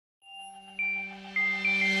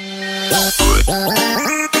Hey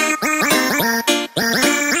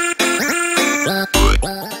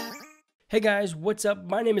guys, what's up?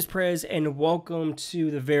 My name is Prez, and welcome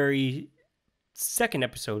to the very second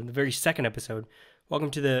episode.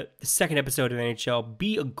 Welcome to the second episode of NHL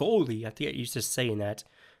Be a Goalie. I think I used to saying that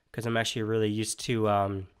because I'm actually really used to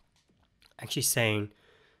actually saying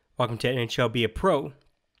welcome to NHL Be a Pro.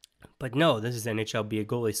 But no, this is NHL Be a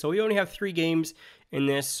Goalie. So we only have 3 games in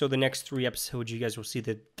this. So the next 3 episodes, you guys will see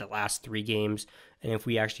the last 3 games. And if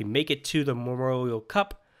we actually make it to the Memorial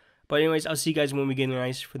Cup. But anyways, I'll see you guys when we get in the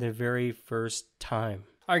ice for the very first time.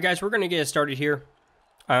 All right, guys, we're going to get started here.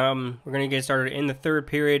 We're going to get started in the third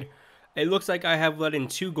period. It looks like I have let in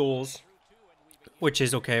 2 goals, which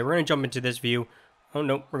is okay. We're going to jump into this view. Oh,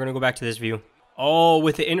 no, we're going to go back to this view. Oh,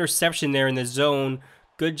 with the interception there in the zone.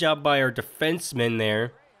 Good job by our defenseman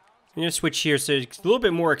there. I'm going to switch here so it's a little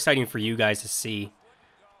bit more exciting for you guys to see.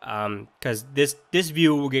 Because this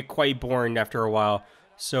view will get quite boring after a while.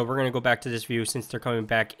 So we're going to go back to this view since they're coming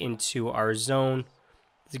back into our zone.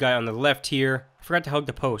 There's a guy on the left here. I forgot to hug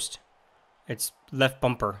the post. It's left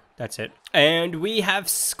bumper. That's it. And we have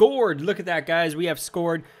scored. Look at that, guys. We have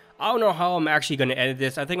scored. I don't know how I'm actually going to edit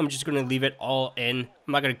this. I think I'm just going to leave it all in.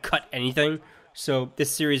 I'm not going to cut anything. So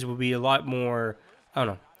this series will be a lot more, I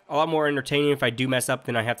don't know, a lot more entertaining. If I do mess up,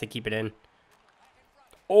 then I have to keep it in.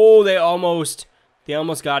 Oh, they almost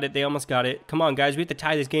got it. They almost got it. Come on, guys. We have to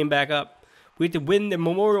tie this game back up. We have to win the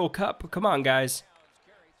Memorial Cup. Come on, guys.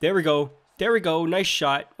 There we go. There we go. Nice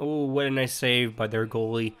shot. Oh, what a nice save by their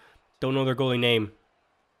goalie. Don't know their goalie name.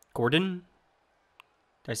 Gordon?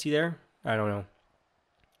 Did I see there? I don't know.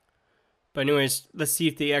 But anyways, let's see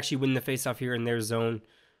if they actually win the faceoff here in their zone.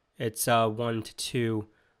 It's 1-2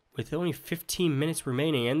 with only 15 minutes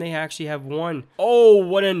remaining, and they actually have won. Oh,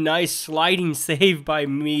 what a nice sliding save by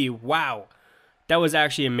me. Wow. That was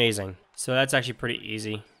actually amazing. So that's actually pretty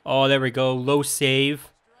easy. Oh, there we go. Low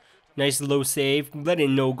save. Nice low save.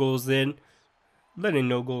 Letting no goals in. Letting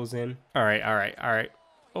no goals in. All right, all right, all right.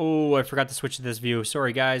 Oh, I forgot to switch to this view.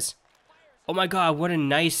 Sorry, guys. Oh, my God. What a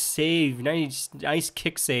nice save. Nice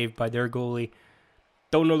kick save by their goalie.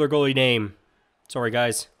 Don't know their goalie name. Sorry,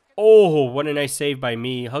 guys. Oh, what a nice save by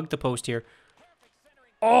me. Hug the post here.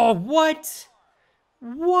 Oh, what?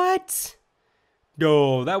 What?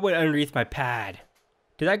 No, that went underneath my pad.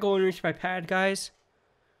 Did that go underneath my pad, guys?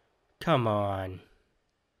 Come on.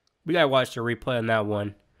 We gotta watch the replay on that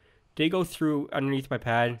one. Did it go through underneath my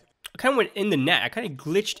pad? I kind of went in the net. I kind of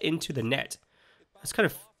glitched into the net. That's kind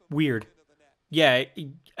of weird. Yeah,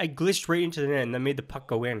 I glitched right into the net and that made the puck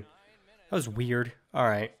go in. That was weird. All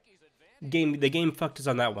right. The game fucked us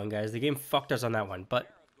on that one, guys. The game fucked us on that one. But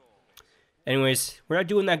anyways, we're not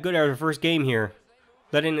doing that good out of the first game here.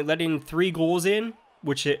 Letting 3 goals in,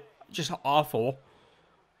 which is just awful.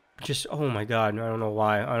 Just, oh my God, I don't know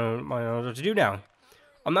why. I don't know what to do now.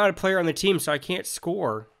 I'm not a player on the team, so I can't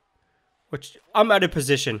score. Which, I'm out of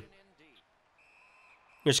position.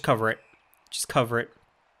 Just cover it. Just cover it.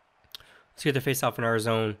 Let's get the face off in our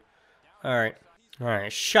zone. Alright.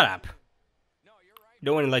 Alright, shut up.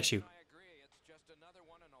 No one likes you.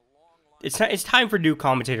 It's time for new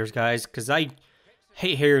commentators, guys, because I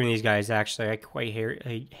hate hearing these guys, actually. I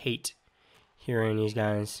hate hearing these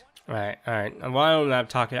guys. Alright, alright. Why am I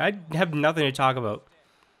not talking? I have nothing to talk about.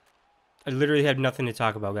 I literally have nothing to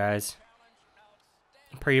talk about, guys.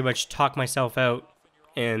 I pretty much talk myself out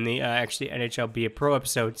in the actually NHL Be a Pro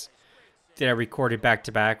episodes that I recorded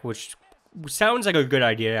back-to-back, which sounds like a good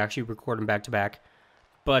idea, actually, record them back-to-back.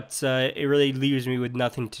 But it really leaves me with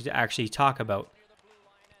nothing to actually talk about.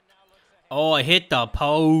 Oh, I hit the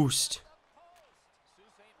post.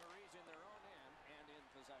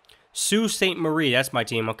 Sault Ste. Marie, that's my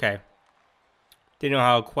team, okay. Didn't know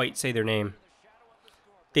how to quite say their name.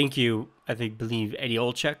 Thank you, I believe, Eddie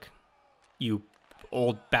Olczyk. You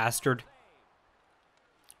old bastard.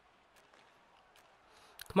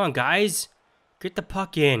 Come on, guys. Get the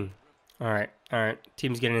puck in. Alright, alright.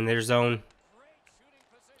 Team's getting in their zone.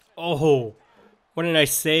 Oh, what a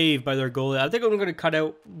nice save by their goalie. I think I'm going to cut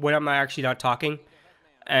out when I'm actually not talking.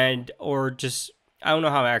 Or just, I don't know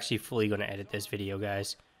how I'm actually fully going to edit this video,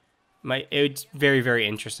 guys. It's very, very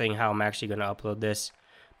interesting how I'm actually going to upload this.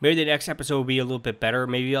 Maybe the next episode will be a little bit better.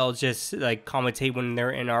 Maybe I'll just like commentate when they're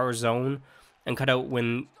in our zone and cut out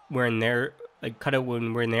when we're in their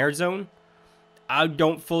zone. I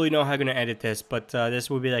don't fully know how I'm going to edit this, but this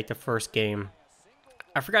will be like the first game.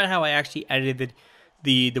 I forgot how I actually edited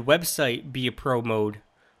the website Be a Pro mode.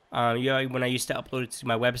 Yeah, when I used to upload it to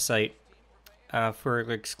my website for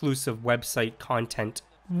exclusive website content.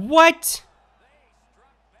 What?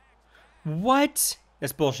 What?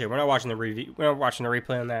 That's bullshit. We're not watching the review. We're not watching the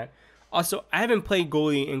replay on that. Also, I haven't played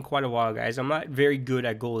goalie in quite a while, guys. I'm not very good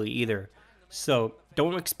at goalie either. So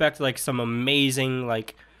don't expect like some amazing,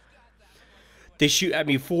 like, they shoot at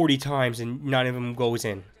me 40 times and none of them goes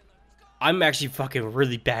in. I'm actually fucking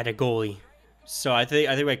really bad at goalie. So I think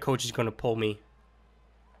my coach is gonna pull me.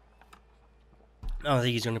 I don't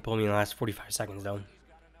think he's gonna pull me in the last 45 seconds though.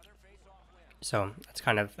 So that's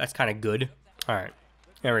kind of good. Alright.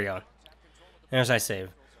 There we go. There's my save.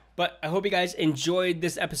 But I hope you guys enjoyed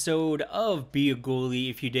this episode of Be a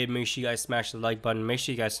Goalie. If you did, make sure you guys smash the like button. Make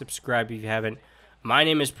sure you guys subscribe if you haven't. My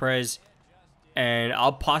name is Prez, and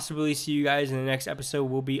I'll possibly see you guys in the next episode.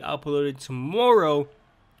 Will be uploaded tomorrow.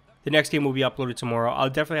 The next game will be uploaded tomorrow. I'll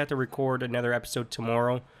definitely have to record another episode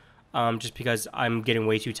tomorrow, just because I'm getting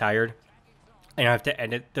way too tired, and I have to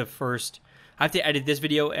edit I have to edit this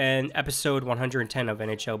video and episode 110 of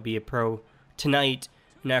NHL Be a Pro tonight,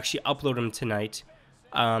 and actually upload them tonight.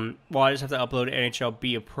 Well, I just have to upload NHL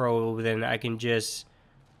Be a Pro, then I can just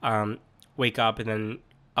wake up and then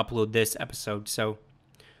upload this episode. So,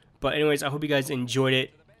 but anyways, I hope you guys enjoyed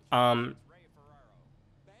it. I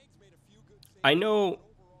know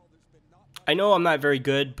I'm not very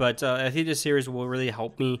good, but I think this series will really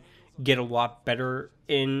help me get a lot better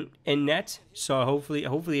in net. So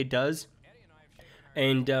hopefully it does.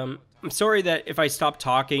 And I'm sorry that if I stop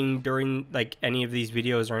talking during like any of these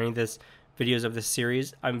videos or any of this videos of this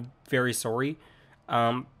series, I'm very sorry.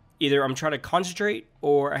 Either I'm trying to concentrate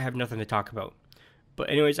or I have nothing to talk about. But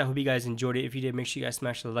anyways, I hope you guys enjoyed it. If you did, make sure you guys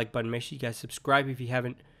smash the like button. Make sure you guys subscribe if you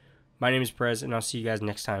haven't. My name is Prez, and I'll see you guys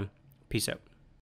next time. Peace out.